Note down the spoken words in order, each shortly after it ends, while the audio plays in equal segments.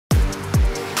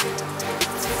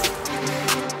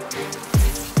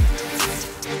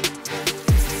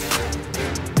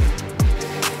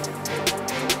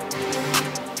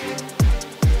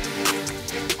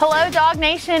Dog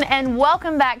Nation, and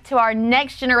welcome back to our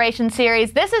Next Generation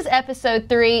series. This is episode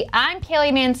 3. I'm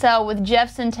Kaylee Mansell with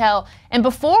Jeff Sentell, and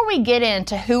before we get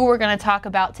into who we're going to talk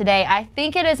about today, I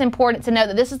think it is important to note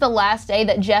that this is the last day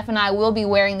that Jeff and I will be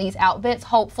wearing these outfits,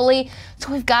 hopefully, so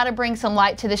we've got to bring some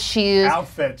light to the shoes.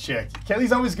 Outfit check.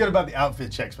 Kaylee's always good about the outfit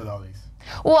checks with all these.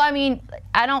 Well, I mean,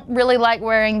 I don't really like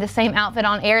wearing the same outfit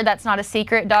on air. That's not a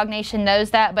secret. Dog Nation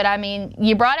knows that. But, I mean,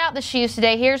 you brought out the shoes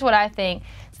today. Here's what I think.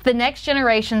 It's the Next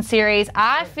Generation series.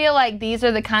 I feel like these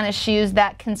are the kind of shoes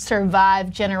that can survive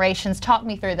generations. Talk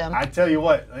me through them. I tell you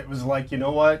what, it was like, you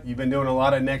know what? You've been doing a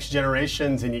lot of Next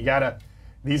Generations, and you got to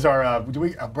 – these are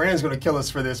a brand's going to kill us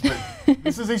for this, but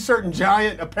this is a certain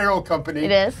giant apparel company.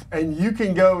 It is. And you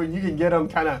can go and you can get them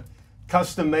kind of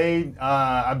custom made,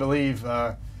 I believe.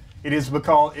 These are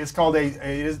called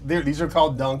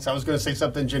dunks. I was going to say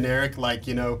something generic like,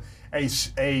 you know, a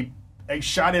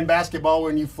shot in basketball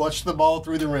when you flush the ball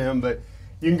through the rim, but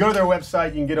you can go to their website,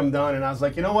 you can get them done. And I was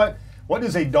like, you know what? What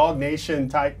does a DawgNation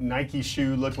type Nike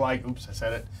shoe look like? Oops, I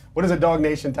said it. What does a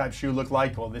DawgNation type shoe look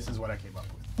like? Well, this is what I came up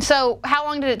with. So how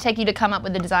long did it take you to come up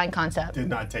with the design concept? Did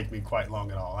not take me quite long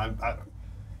at all.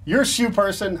 You're a shoe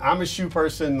person. I'm a shoe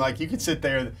person. Like, you could sit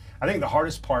there. I think the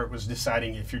hardest part was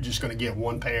deciding if you're just going to get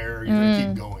one pair or you're going to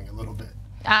keep going a little bit.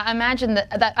 I imagine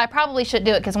that I probably should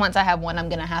do it because once I have one, I'm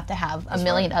going to have a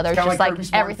million others, just like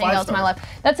everything else in my life.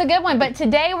 That's a good one. But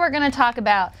today we're going to talk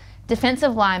about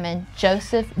defensive lineman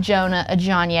Joseph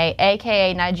Jonah-Ajonye,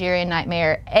 a.k.a. Nigerian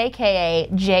Nightmare,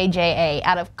 a.k.a. JJA,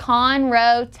 out of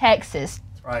Conroe, Texas.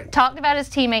 Right. Talked about his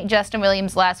teammate Justin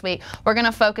Williams last week. We're going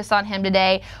to focus on him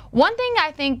today. One thing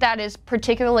I think that is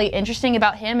particularly interesting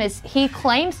about him is he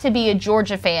claims to be a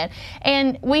Georgia fan.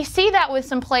 And we see that with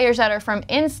some players that are from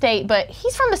in-state, but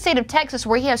he's from the state of Texas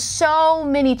where he has so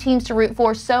many teams to root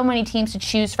for, so many teams to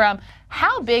choose from.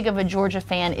 How big of a Georgia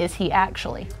fan is he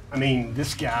actually? I mean,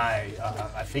 this guy,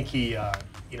 I think he,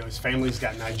 his family's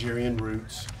got Nigerian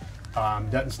roots.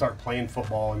 Doesn't start playing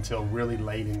football until really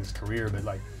late in his career, but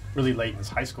like, really late in his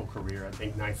high school career. I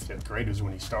think 9th, 10th grade was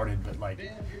when he started, but like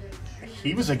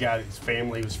he was a guy that his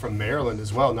family was from Maryland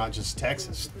as well, not just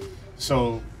Texas.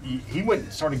 So he went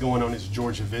and started going on his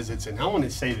Georgia visits, and I want to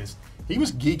say this, he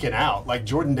was geeking out. Like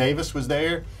Jordan Davis was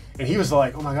there, and he was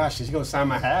like, oh my gosh, is he going to sign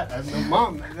my hat? I was like,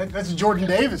 Mom, that's Jordan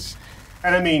Davis.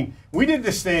 And I mean, we did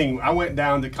this thing. I went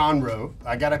down to Conroe.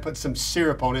 I got to put some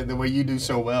syrup on it the way you do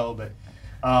so well, but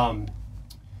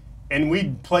and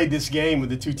we played this game with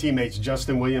the two teammates,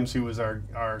 Justin Williams, who was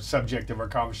our subject of our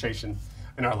conversation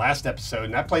in our last episode.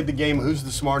 And I played the game, Who's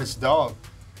the Smartest Dog,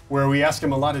 where we asked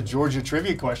him a lot of Georgia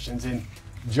trivia questions. And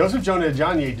Joseph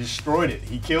Jonah-Ajonye destroyed it.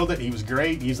 He killed it. He was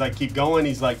great. He's like, keep going.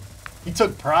 He's like, he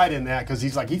took pride in that because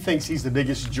he's like, he thinks he's the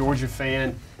biggest Georgia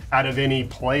fan out of any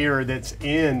player that's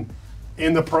in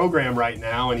the program right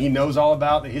now. And he knows all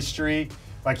about the history.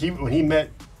 Like when he met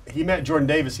Jordan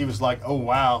Davis, he was like, oh,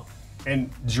 wow.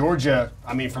 And Georgia,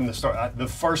 I mean, from the start, the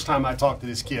first time I talked to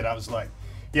this kid, I was like,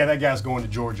 yeah, that guy's going to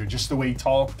Georgia. Just the way he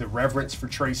talked, the reverence for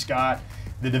Trey Scott,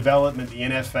 the development, the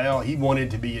NFL, he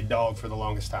wanted to be a dog for the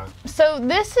longest time. So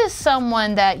this is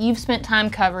someone that you've spent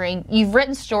time covering. You've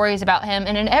written stories about him,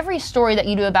 and in every story that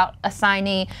you do about a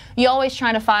signee, you always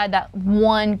try to find that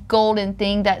one golden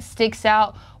thing that sticks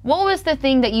out. What was the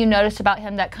thing that you noticed about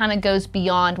him that kind of goes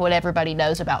beyond what everybody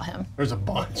knows about him? There's a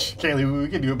bunch. Kaylee, we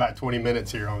could do about 20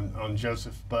 minutes here on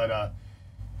Joseph. But,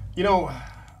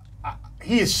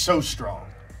 he is so strong.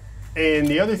 And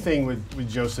the other thing with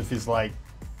Joseph is like,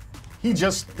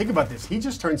 think about this. He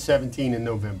just turned 17 in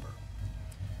November.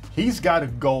 He's got a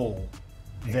goal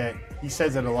that, he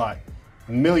says it a lot,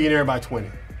 millionaire by 20.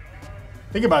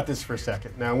 Think about this for a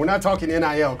second. Now, we're not talking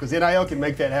NIL, because NIL can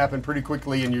make that happen pretty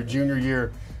quickly in your junior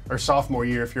year or sophomore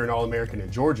year if you're an All-American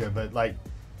at Georgia. But, like,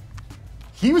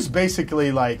 he was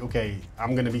basically like, okay,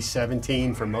 I'm going to be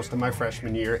 17 for most of my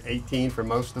freshman year, 18 for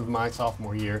most of my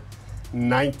sophomore year,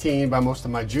 19 by most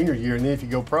of my junior year, and then if you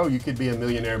go pro, you could be a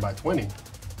millionaire by 20.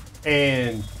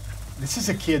 And this is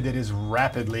a kid that has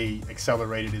rapidly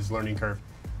accelerated his learning curve.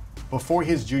 Before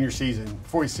his senior season,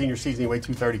 he weighed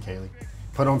 230, Kaylee.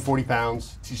 Put on 40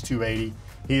 pounds, he's 280.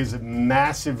 He is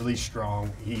massively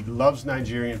strong. He loves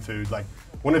Nigerian food. Like,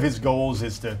 one of his goals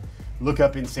is to look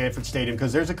up in Sanford Stadium,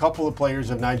 because there's a couple of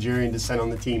players of Nigerian descent on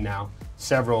the team now.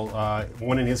 Several,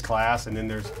 one in his class, and then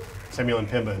there's Samuel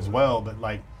Mpemba as well. But,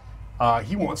 like,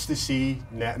 he wants to see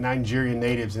Nigerian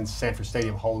natives in Sanford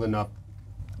Stadium holding up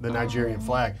the Nigerian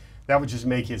flag. That would just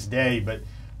make his day. But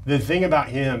the thing about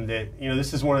him that,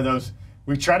 this is one of those,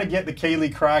 we try to get the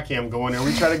Kaylee cry cam going there.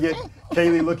 We try to get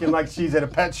Kaylee looking like she's at a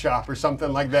pet shop or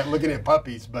something like that, looking at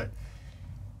puppies. But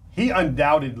he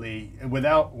undoubtedly,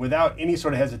 without any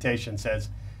sort of hesitation, says,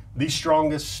 the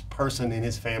strongest person in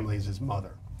his family is his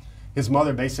mother. His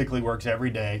mother basically works every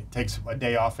day, takes a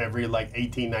day off every like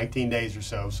 18, 19 days or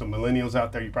so. So millennials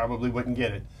out there, you probably wouldn't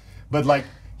get it. But like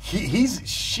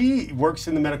she works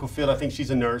in the medical field. I think she's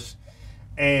a nurse.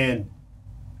 And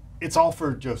it's all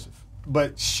for Joseph.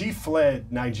 But she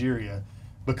fled Nigeria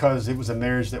because it was a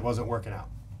marriage that wasn't working out.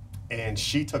 And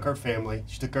she took her family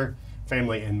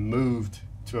and moved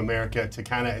to America to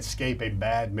kind of escape a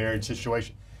bad marriage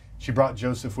situation. She brought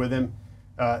Joseph with him.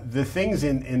 The things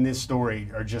in this story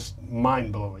are just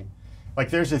mind-blowing. Like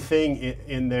there's a thing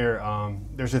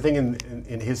there's a thing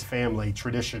in his family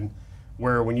tradition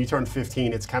where when you turn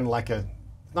 15, it's kind of like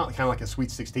not kind of like a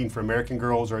sweet 16 for American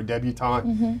girls or a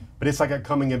debutante, but it's like a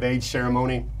coming of age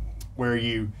ceremony where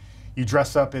you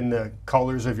dress up in the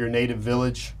colors of your native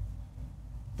village.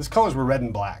 Those colors were red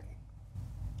and black.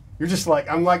 You're just like,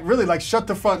 I'm like, really like shut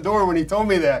the front door when he told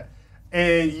me that.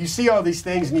 And you see all these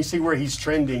things and you see where he's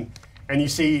trending and you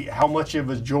see how much of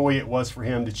a joy it was for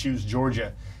him to choose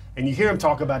Georgia. And you hear him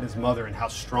talk about his mother and how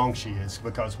strong she is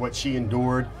because what she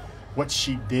endured, what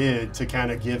she did to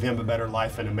kind of give him a better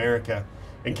life in America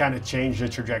and kind of change the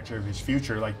trajectory of his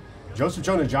future. Like Joseph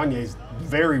Jonah-Ajonye is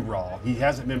very raw. He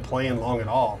hasn't been playing long at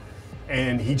all.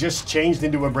 And he just changed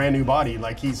into a brand new body.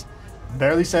 Like he's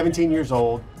barely 17 years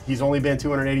old. He's only been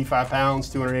 285 pounds,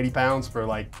 280 pounds for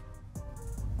like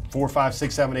 4, 5,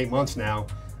 6, 7, 8 months now.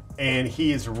 And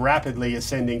he is rapidly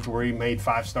ascending to where he made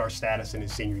 5-star status in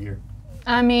his senior year.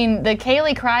 I mean, the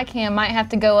Kaylee cry cam might have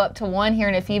to go up to 1 here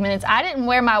in a few minutes. I didn't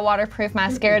wear my waterproof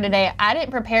mascara today. I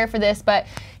didn't prepare for this, but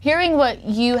hearing what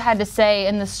you had to say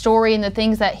and the story and the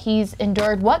things that he's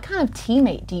endured, what kind of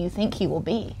teammate do you think he will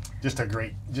be?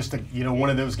 One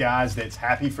of those guys that's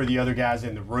happy for the other guys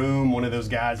in the room, one of those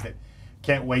guys that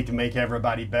can't wait to make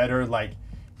everybody better. Like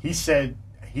he said,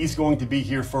 he's going to be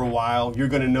here for a while. You're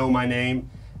going to know my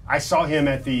name. I saw him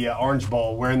at the Orange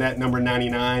Bowl wearing that number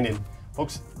 99, and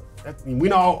folks, we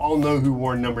all know who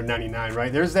wore number 99,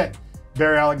 right? There's that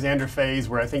Bear Alexander phase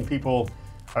where I think people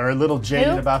are a little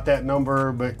jaded about that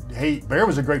number, but hey, Bear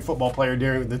was a great football player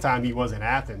during the time he was in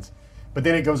Athens. But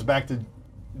then it goes back to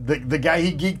the guy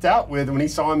he geeked out with when he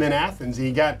saw him in Athens.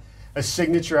 He got a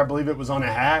signature, I believe it was on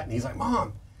a hat, and he's like,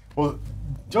 Mom, well,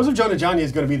 Joseph Jonah-Ajonye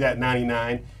is going to be that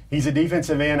 99. He's a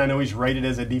defensive end. I know he's rated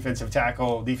as a defensive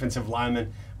tackle, defensive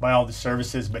lineman by all the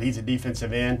services, but he's a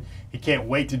defensive end. He can't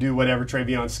wait to do whatever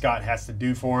Travion Scott has to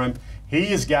do for him. He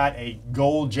has got a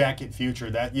gold jacket future.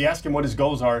 That you ask him what his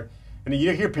goals are, and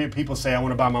you hear people say, I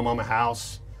want to buy my mom a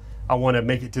house. I want to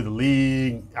make it to the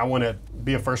league. I want to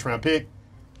be a first-round pick.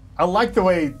 I like the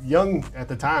way Young, at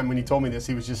the time, when he told me this,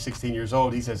 he was just 16 years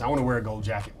old. He says, I want to wear a gold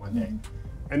jacket one day.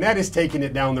 And that is taking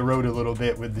it down the road a little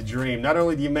bit with the dream. Not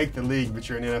only do you make the league, but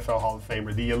you're an NFL Hall of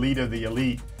Famer, the elite of the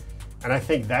elite. And I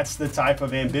think that's the type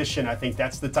of ambition. I think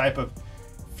that's the type of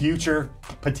future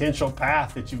potential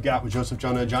path that you've got with Joseph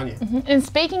Jonah-Ajonye. And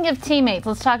speaking of teammates,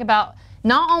 let's talk about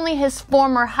not only his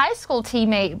former high school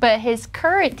teammate, but his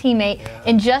current teammate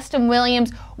in Justin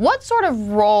Williams. What sort of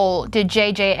role did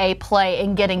JJA play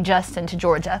in getting Justin to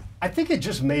Georgia? I think it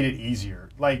just made it easier.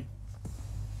 Like,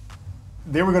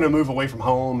 they were going to move away from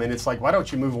home, and it's like, why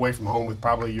don't you move away from home with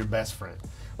probably your best friend?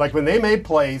 Like when they made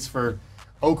plays for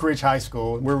Oak Ridge High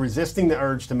School, we're resisting the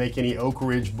urge to make any Oak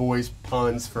Ridge boys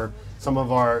puns for some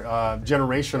of our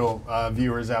generational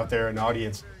viewers out there in the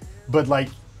audience. But like,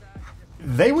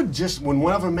 they would just, when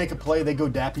one of them make a play, they go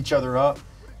dap each other up.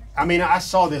 I mean, I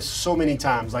saw this so many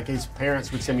times. Like his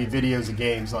parents would send me videos of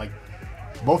games. Like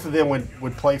both of them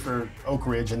would play for Oak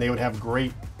Ridge, and they would have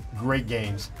great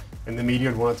games. And the media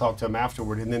would want to talk to them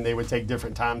afterward, and then they would take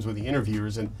different times with the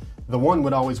interviewers, and the one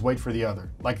would always wait for the other.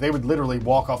 Like they would literally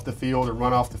walk off the field or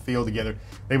run off the field together.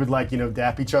 They would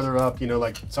dap each other up,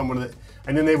 like someone that,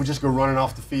 and then they would just go running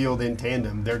off the field in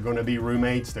tandem. They're going to be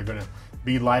roommates. They're going to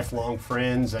be lifelong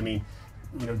friends. I mean,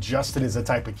 Justin is the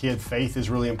type of kid, faith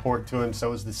is really important to him.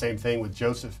 So is the same thing with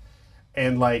Joseph.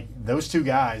 And like those two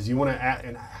guys,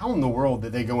 and how in the world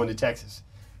did they go into Texas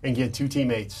and get two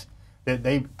teammates that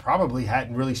they probably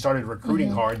hadn't really started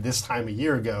recruiting hard this time a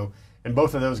year ago? And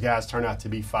both of those guys turn out to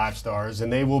be 5 stars,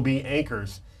 and they will be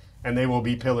anchors, and they will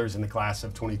be pillars in the class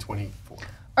of 2024.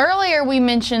 Earlier we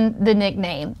mentioned the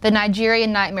nickname, the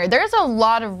Nigerian Nightmare. There's a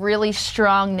lot of really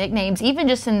strong nicknames, even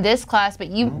just in this class, but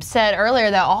you said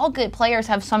earlier that all good players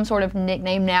have some sort of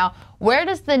nickname now. Where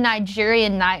does the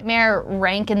Nigerian Nightmare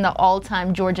rank in the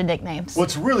all-time Georgia nicknames? Well,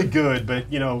 it's really good, but,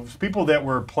 people that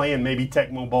were playing maybe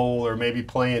Tecmo Bowl or maybe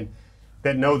playing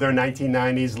that know their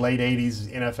 1990s, late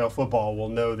 80s NFL football will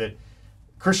know that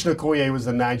Christian Okoye was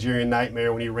the Nigerian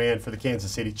Nightmare when he ran for the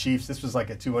Kansas City Chiefs. This was like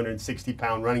a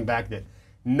 260-pound running back that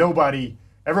nobody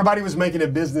everybody was making a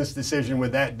business decision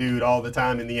with that dude all the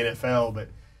time in the NFL, but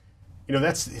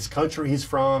that's his country he's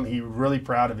from. He's really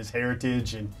proud of his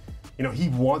heritage, and he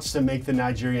wants to make the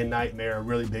Nigerian Nightmare a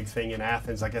really big thing in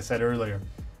Athens. Like I said earlier,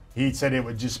 he said it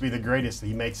would just be the greatest.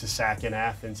 He makes a sack in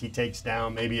Athens. He takes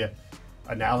down maybe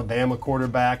an Alabama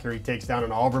quarterback, or he takes down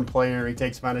an Auburn player, he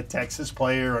takes down a Texas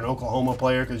player, an Oklahoma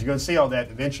player, because you're going to see all that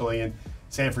eventually in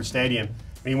Sanford Stadium.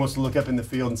 He wants to look up in the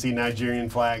field and see Nigerian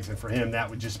flags, and for him, that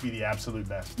would just be the absolute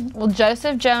best. Well,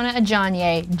 Joseph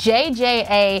Jonah-Ajonye,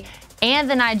 JJA, and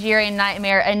the Nigerian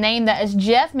Nightmare, a name that, as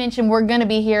Jeff mentioned, we're going to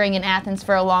be hearing in Athens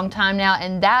for a long time now,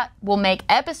 and that will make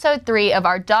episode 3 of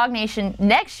our DawgNation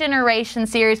Next Generation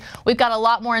series. We've got a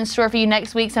lot more in store for you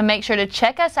next week, so make sure to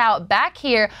check us out back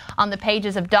here on the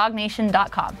pages of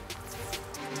DawgNation.com.